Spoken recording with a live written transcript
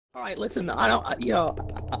All right, listen. I don't.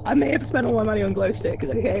 I may have spent all my money on glow sticks.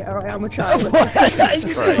 Okay, all right. I'm a child.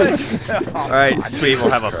 All right, sweet. We'll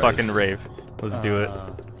have a fucking rave. Let's do it.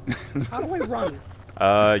 How do I run?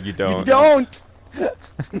 You don't. You don't.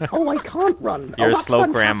 Oh, I can't run. You're a that's slow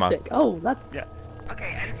fantastic. grandma. Oh, that's. Yeah.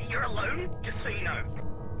 Okay, Enzey, you're alone. Just so you know.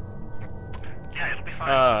 Yeah, it'll be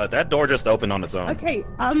fine. That door just opened on its own. Okay.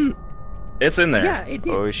 It's in there. Yeah, it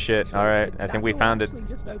did. Oh shit! All right, I think we found it.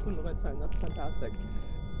 Just opened on its own. That's fantastic.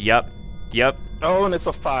 Yep. Yep. Oh, and it's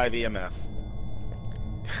a 5 EMF.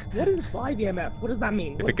 What is 5 EMF? What does that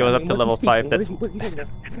mean? If it goes up to level 5, that's. What's he talking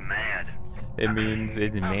about? It's mad. It means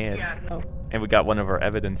it's mad. Yeah. Oh. And we got one of our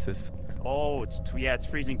evidences. Oh, it's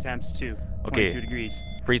freezing temps too. Okay. 22 degrees.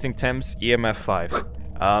 Freezing temps, EMF 5.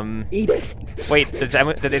 Eat it. Wait,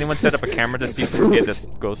 did anyone set up a camera to see if we can get this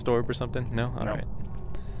ghost orb or something? No? Alright.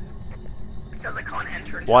 Because I can't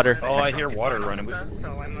enter into Water. Oh, I hear water running. So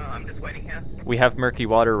I'm just waiting here. We have murky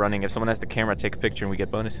water running. If someone has the camera, take a picture and we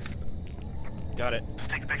get bonus. Got it.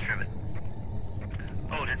 Let's take a picture of it.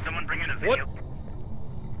 Oh, did someone bring in a video?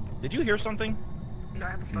 What? Did you hear something? No, I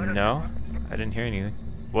have a photo. No, I didn't hear anything.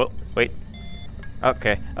 Whoa, wait.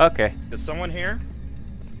 Okay, okay. Is someone here?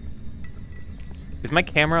 Is my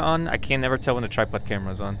camera on? I can never tell when the tripod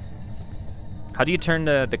camera's on. How do you turn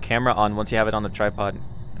the camera on once you have it on the tripod?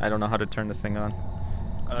 I don't know how to turn this thing on.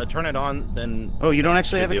 Turn it on, then. Oh, you don't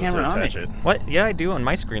actually have a should be able camera to on attach it? What? Yeah, I do. On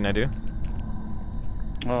my screen, I do.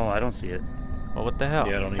 Oh, I don't see it. Well, what the hell?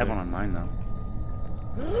 Yeah, I don't I have even. one on mine though.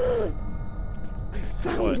 I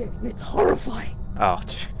found What? it, and it's horrifying. Oh,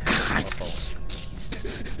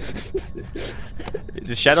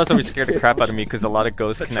 the shadows always scare the crap out of me because a lot of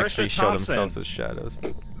ghosts can Patricia actually show Thompson. themselves as shadows.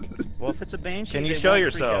 Well, if it's a banshee, Can you they show won't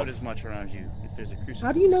yourself? freak out as much around you if there's a crucifix.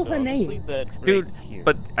 How do you know so her just name? leave that right Dude, here.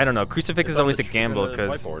 but I don't know. Crucifix It's is on always the a gamble the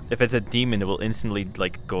because whiteboard. if it's a demon, it will instantly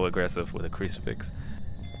like go aggressive with a crucifix.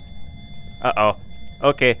 Uh-oh.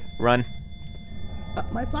 Okay, run.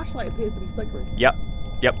 My flashlight appears to be flickering. Yep.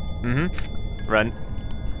 Yep. Mm-hmm. Run.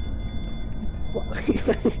 What?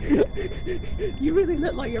 You really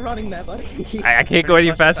look like you're running there, buddy. I can't go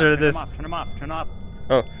any faster than this. Turn them off. Turn them off.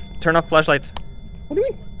 Oh, turn off flashlights. What do you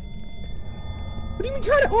mean? What do you mean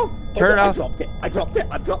turn it off? Turn it off. I dropped it. I dropped it.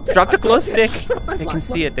 I dropped it. Drop the I glow dropped it. stick. Drop my They can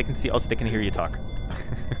see flashlight. it. They can see. Also, they can hear you talk.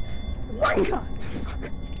 Wanker. God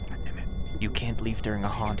damn it. You can't leave during a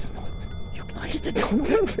haunt. Why is the door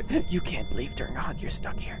open? You can't leave during a haunt. You're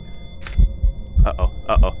stuck here. Uh-oh.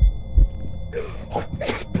 Uh-oh.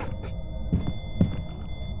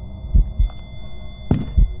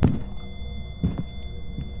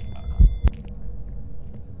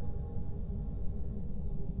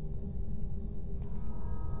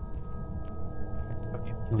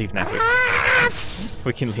 Okay, leave now.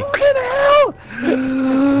 We can leave.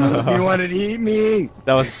 You wanted to eat me.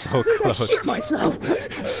 That was so I close. shit myself.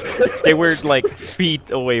 They were like feet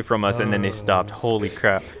away from us and then they stopped. Holy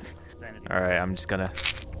crap. Alright, I'm just gonna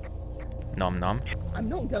nom nom. I'm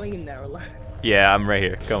not going in there alone. Yeah, I'm right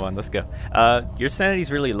here. Come on, let's go. Your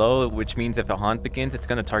sanity's really low, which means if a haunt begins, it's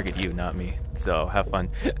gonna target you, not me. So have fun.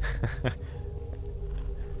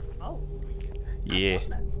 Oh. Yeah.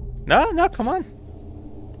 No, come on.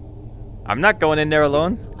 I'm not going in there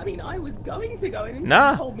alone. I mean, I was going to go in and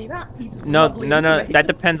Nah. you told me that piece of No, lovely no. information. That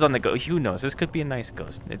depends on the ghost. Who knows? This could be a nice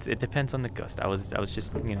ghost. It depends on the ghost. I was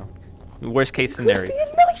just, you know, worst case Could be scenario.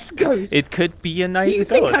 a nice ghost. It could be a Do nice you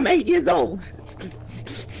ghost. think I'm 8 years old?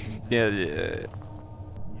 Yeah.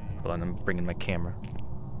 Hold on, I'm bringing my camera.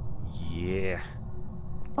 Yeah.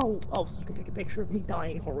 Oh, so you can take a picture of me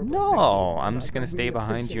dying horribly. No, I'm Thank just you. gonna I stay really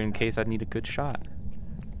behind you in appreciate case I need a good shot.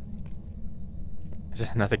 There's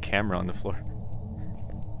another camera on the floor.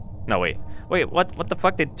 No, wait. Wait, what the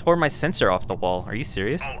fuck? They tore my sensor off the wall. Are you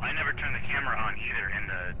serious? Oh, I never turned the camera on either in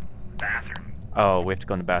the bathroom. Oh, we have to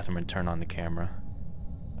go in the bathroom and turn on the camera.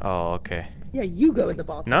 Oh, okay. that. Yeah, you go in the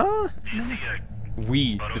bathroom. No? Do you see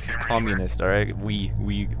We. This is communist, alright? We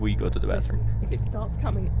go to the bathroom. If it starts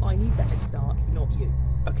coming, I need the head start, not you.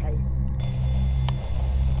 Okay.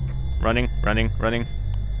 Running.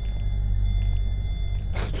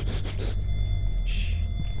 Shh.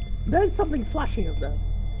 There's something flashing up there.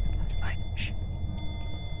 That's fine. Shh.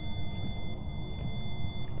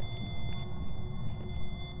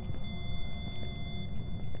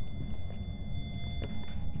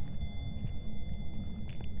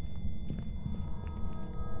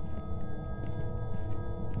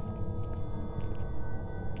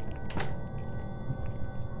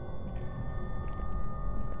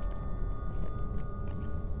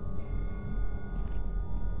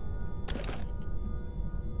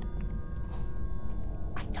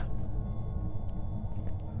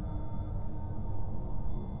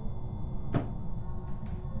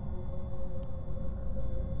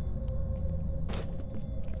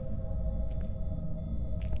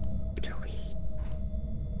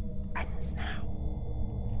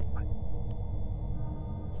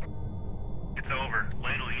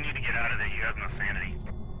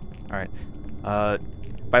 All right.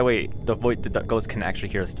 By the way, the ghost can actually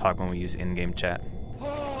hear us talk when we use in-game chat.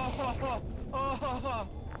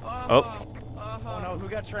 Oh no, who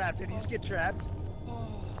got trapped? Did he just get trapped?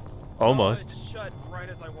 Almost. Oh, it shut right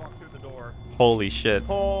as I walked through the door. Holy shit.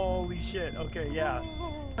 Holy shit, okay, yeah.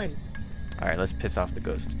 Nice. All right, let's piss off the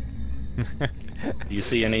ghost. Do you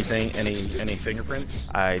see anything? Any fingerprints?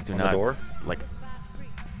 I do on not. The door? Like.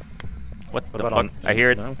 What the about fuck? on- I hear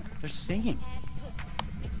it. No? They're singing.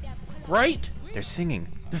 Right? They're singing.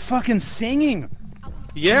 They're fucking singing!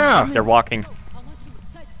 Yeah. They're walking.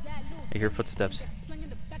 I hear footsteps.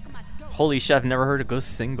 Holy shit, I've never heard a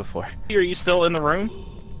ghost sing before. Are you still in the room?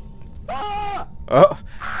 Ah! Oh!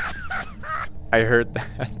 I heard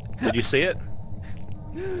that. Did you see it?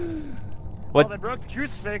 What? Oh, they broke the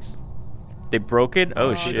crucifix. They broke it?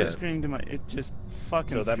 Oh It shit. just screamed in my. It just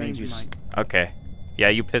fucking. So that means screamed you. in my. Okay. Yeah,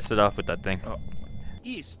 you pissed it off with that thing. Oh.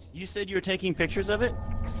 East, you said you were taking pictures of it?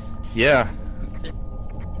 Yeah.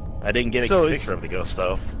 I didn't get a So it's- picture of the ghost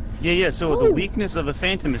though. Yeah, so the weakness of a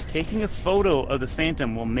phantom is taking a photo of the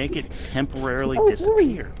phantom will make it temporarily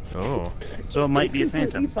disappear. Oh, So it might be a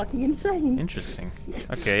phantom. Fucking insane. interesting.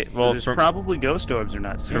 Okay, So well, there's for probably ghost orbs are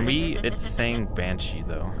not for me, it's saying Banshee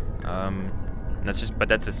though. But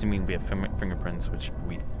that's assuming we have fingerprints, which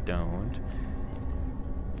we don't.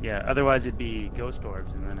 Yeah, otherwise it'd be ghost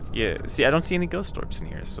orbs and then it's. Yeah, see, I don't see any ghost orbs in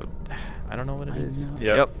here, so I don't know what it is.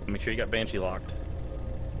 Yep. Make sure you got Banshee locked.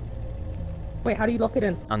 Wait, how do you lock it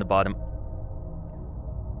in? On the bottom.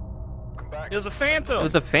 It was a phantom. It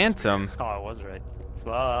was a phantom. Oh, I was right.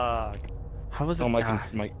 Fuck. How was it? Oh my! Ah.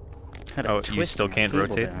 My. Had a Oh, you twist still in my can't cable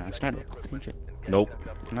rotate? there. I was trying to pinch it. Nope.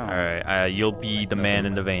 No. All right, you'll be the man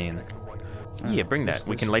in the vein. Yeah, bring that. What's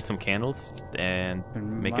We can this? light some candles and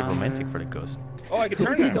make it romantic for the ghost. Oh, I can We're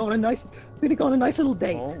turn gonna go now. on a nice. We're gonna go on a nice little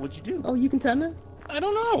date. Oh, what'd you do? Oh, you can turn that. I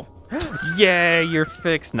don't know. Yeah, you're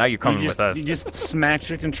fixed. Now you're coming you with us. You just smacked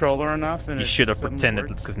your controller enough and You it should have suddenly pretended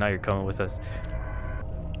worked? because now you're coming with us.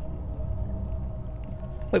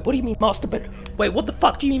 Wait, what do you mean master bed? Wait, what the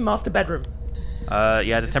fuck do you mean master bedroom?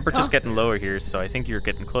 Yeah, the temperature's Huh? getting lower here, so I think you're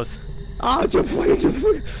getting close. Ah, jump away, jump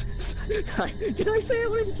away. Did I say I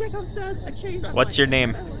wanted to check upstairs? I changed my What's mind. your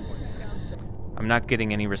name? I'm not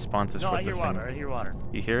getting any responses No, for I this hear thing. water. I hear water.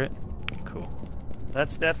 You hear it? Cool.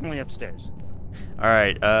 That's definitely upstairs. All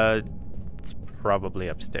right. It's probably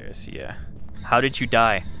upstairs. Yeah. How did you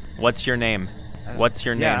die? What's your name? What's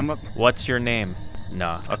your name? Yeah, I'm up. What's your name?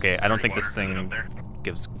 No. Okay. I don't think this Water, is it thing up there?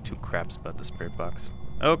 gives two craps about the spirit box.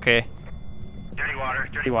 Okay. Dirty water.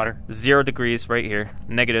 Dirty water. 0 degrees right here. -2.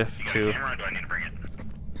 You got a camera, or do I need to bring it?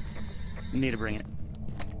 You need to bring it.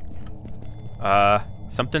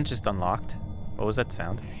 Something just unlocked. What was that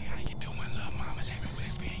sound?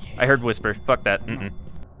 I heard whisper. Fuck that.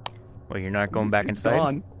 Well, you're not going back inside?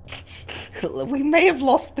 Gone. We may have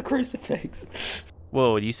lost the crucifix.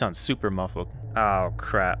 Whoa, you sound super muffled. Oh,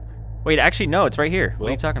 crap. Wait, actually, no, it's right here. What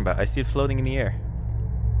are you talking about? I see it floating in the air.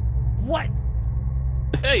 What?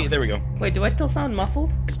 Hey, there we go. Wait, do I still sound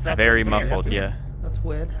muffled? Very muffled, yeah. That's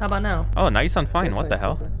weird. How about now? Oh, now you sound fine. What the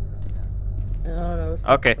hell? No, no.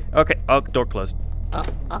 Okay, okay. Oh, door closed. Oh.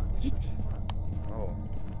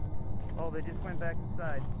 Oh, they just went back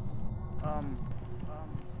inside.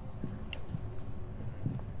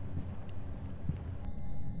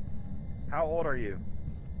 How old are you?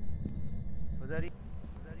 Was that EMF 5?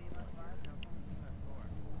 No, it's only EMF 4.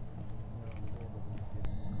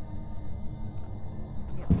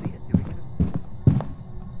 Can't see it. Do we get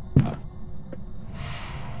it?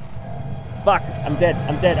 Fuck! I'm dead.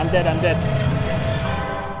 I'm dead. I'm dead. I'm dead.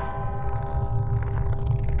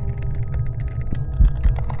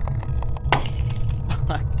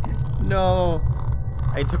 No.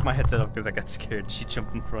 I took my headset off because I got scared. She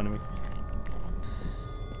jumped in front of me.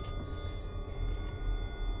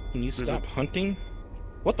 Can you stop hunting?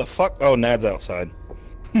 What the fuck? Oh, Nad's outside.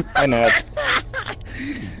 Hi, Nad.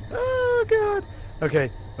 Oh god.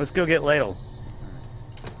 Okay, let's go get Ladle.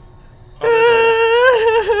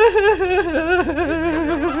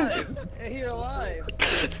 Hey, you're alive.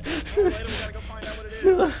 We gotta go find out what it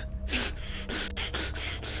is.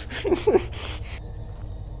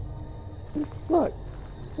 Fuck.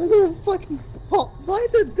 Where's there a fucking pot? Why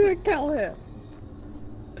did the kettle here?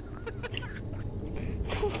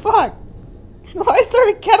 Fuck! Why is there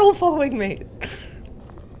a kettle following me?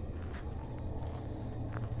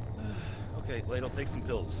 Okay, Ladle, take some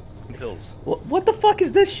pills. Some pills. What the fuck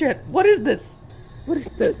is this shit? What is this? What is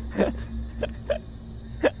this?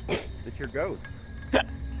 It's your ghost. Why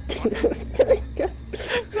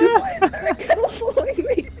is there a kettle following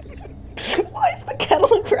me? Why is the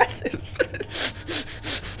kettle aggressive?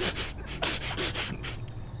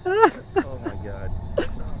 Oh my god.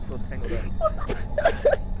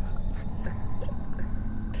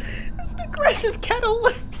 It's an aggressive kettle.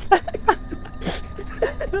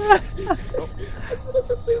 That's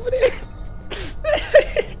a souvenir.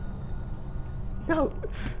 No.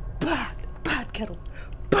 Bad kettle.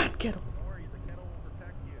 Bad kettle.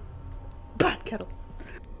 Bad kettle.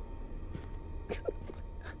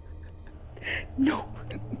 No.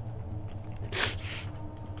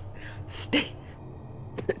 Stay.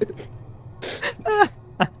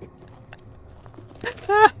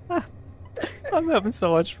 I'm having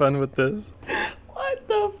so much fun with this. What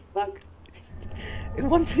the fuck? It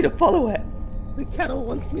wants me to follow it. The kettle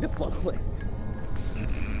wants me to follow it.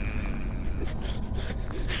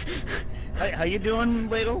 Hey, how you doing,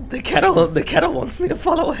 Ladle? The kettle wants me to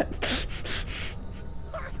follow it.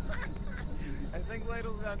 I think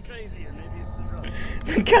Ladle's gone crazy, or maybe it's the drugs.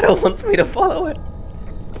 The kettle wants me to follow it.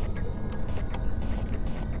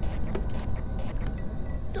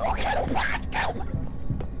 Oh, kettle, kettle.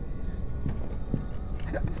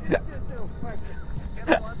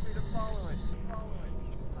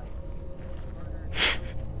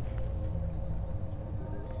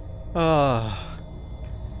 Oh,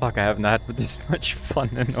 fuck, I haven't had this much fun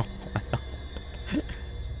in a while.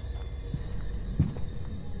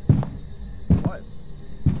 What?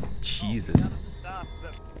 Jesus. Stop.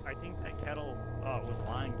 I think that kettle was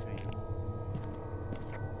lying to you.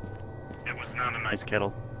 It was not a nice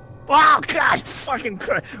Kettle. Oh, God! Fucking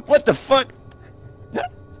Christ! What the fuck?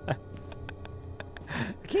 I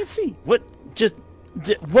can't see. What? Just...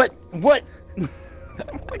 what? What? Oh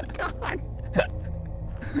my God!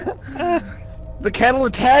 The kettle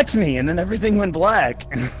attacked me, and then everything went black.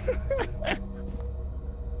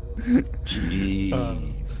 Jeez.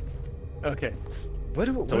 Okay. What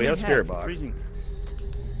do So we have spirit for box. freezing?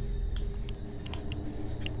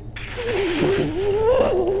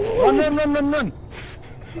 Run!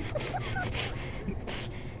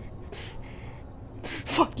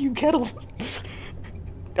 Fuck you, kettle.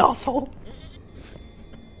 Asshole.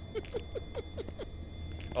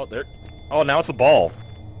 Oh, there. Oh, now it's a ball.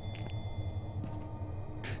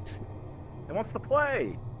 It wants to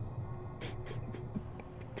play.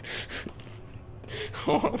 I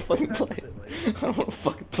don't wanna fucking play. I don't wanna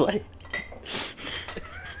fucking play.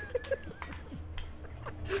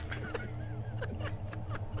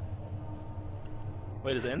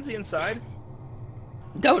 Wait, is Enzey inside?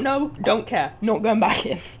 Don't know, don't care. Not going back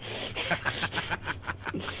in.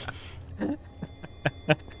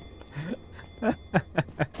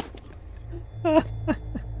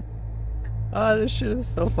 Oh, this shit is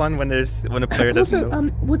so fun when a player doesn't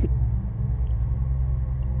know.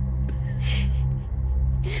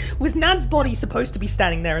 Was Nad's body supposed to be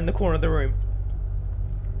standing there in the corner of the room?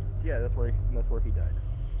 Yeah, that's where he died.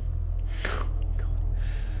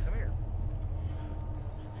 Come here.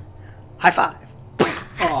 High five.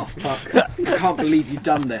 Oh, fuck. I can't believe you've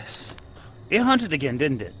done this. It hunted again,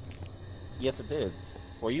 didn't it? Yes, it did.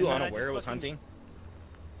 Were you And then I unaware it was just hunting?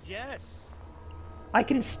 Yes. I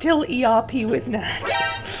can still ERP with Nad.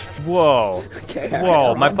 Whoa.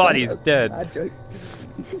 Whoa, my body's dead.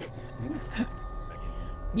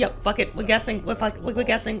 Yep, fuck it. We're guessing. We're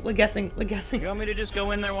guessing. You want me to just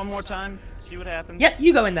go in there one more time? See what happens? Yep,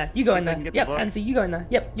 you go in there. You go See in if I there. can get the Yep, book. Enzey, you go in there.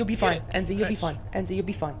 Yep, you'll be fine. it. Enzey, you'll be Thanks. fine. Enzey, you'll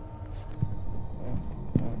be fine.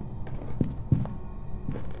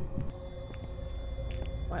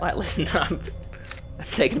 Right, listen, I'm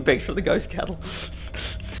taking a picture of the ghost kettle.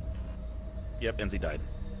 Yep, Enzey died.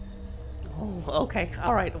 Oh, okay.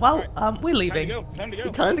 All right. Well, we're leaving. Time to go.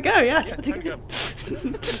 Time to go. Yeah. Yeah, time to go.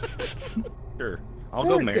 Sure. I'll Oh, go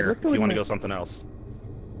that's good. mayor Let's if go you with want to mayor. go something else.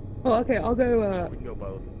 Oh, okay, I'll go, We can go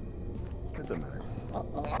both. It doesn't matter.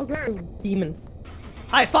 I'll go demon.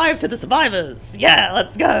 High five to the survivors. Yeah,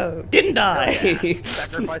 let's go. Didn't die.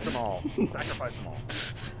 Sacrifice them all. Sacrifice them all.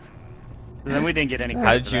 And then we didn't get any How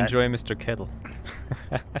credit did for you that. enjoy Mr. Kettle?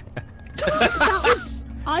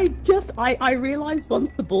 I realized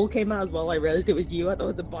once the ball came out as well, I realized it was you. I thought it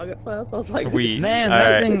was a bug at first. I was like, Sweet. Man, that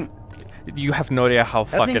Alright. thing... You have no idea how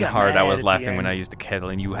thing fucking got hard I mad was at the laughing when end. I used the kettle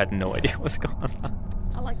and you had no idea what's going on.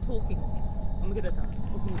 I like talking. I'm good at that.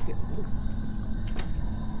 Talking is good.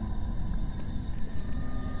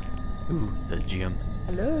 Ooh, the gym.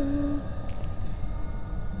 Hello?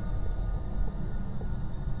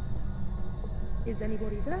 Is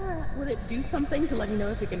anybody there? Will it do something to let me know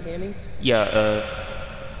if it can hear me? Yeah,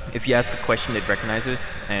 if you ask a question it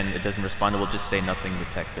recognizes and it doesn't respond, it will just say nothing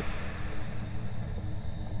detected.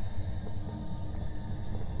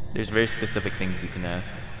 There's very specific things you can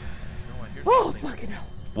ask. Oh, fucking hell.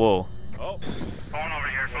 Whoa. Oh, Phone over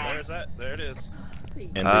here, phone. there's that. There it is. See.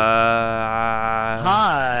 Enzey.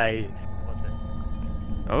 Hi.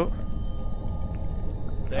 Oh.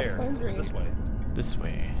 There. Phone's It's ringing. this way. This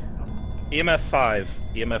way. EMF 5.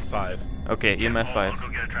 EMF 5. Okay, EMF I'll 5. go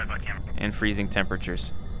get a tripod camera. And freezing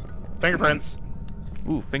temperatures. Fingerprints.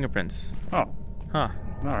 Ooh, fingerprints. Oh. Huh.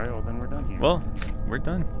 Alright, well then we're done here. Well, we're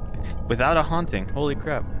done. Without a haunting. Holy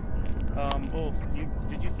crap. Wolf,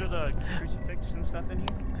 did you throw the crucifix and stuff in here?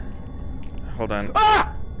 Hold on.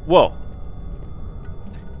 Ah! Whoa.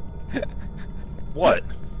 What?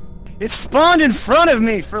 It spawned in front of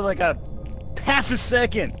me for like a half a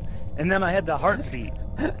second, and then I had the heartbeat.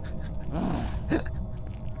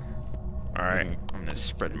 Alright, I'm gonna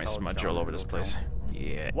spread my smudge all over this place.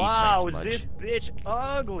 Yeah, Wow, eat is my this smudge. bitch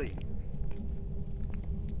ugly?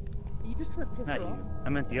 You just trying to piss Not her off? you. I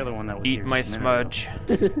meant the other one that was Eat here my just a minute smudge.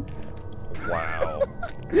 Wow. Oh,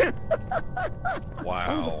 the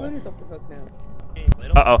Wow. phone is off the hook now.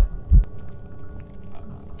 Uh-oh.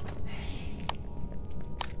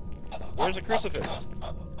 Where's the crucifix?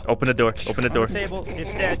 Open the door. Open the ago. door. On the table,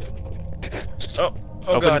 it's dead. Oh.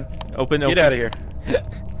 Oh Open. God. Open. Get out of here.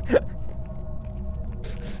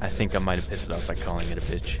 I think I might have pissed it off by calling it a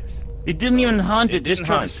bitch. It didn't even hunt, it just didn't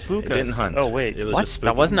tried to hunt. spook It us. didn't hunt. Oh, wait. It was What? just That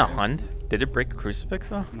spooky. wasn't a hunt? Did it break a crucifix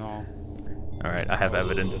though? No. Alright, I have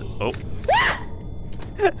evidence. Oh.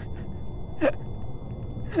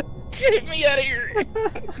 Get me out of here.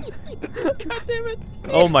 God damn it.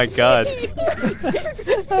 Oh my god.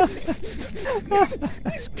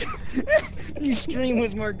 Your scream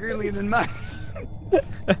was more girly than mine.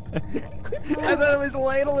 I thought it was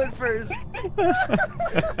Ladle at first.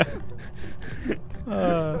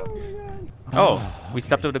 Oh, we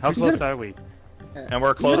stepped over the How crucifix. close are we? And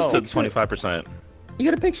we're close No. to 25%. You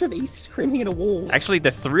got a picture of East screaming at a wall. Actually,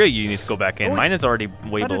 the three of you need to go back in. Oh, wait. Mine is already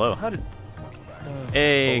way below. How did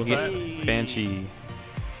Hey, What was get Banshee.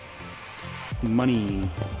 money?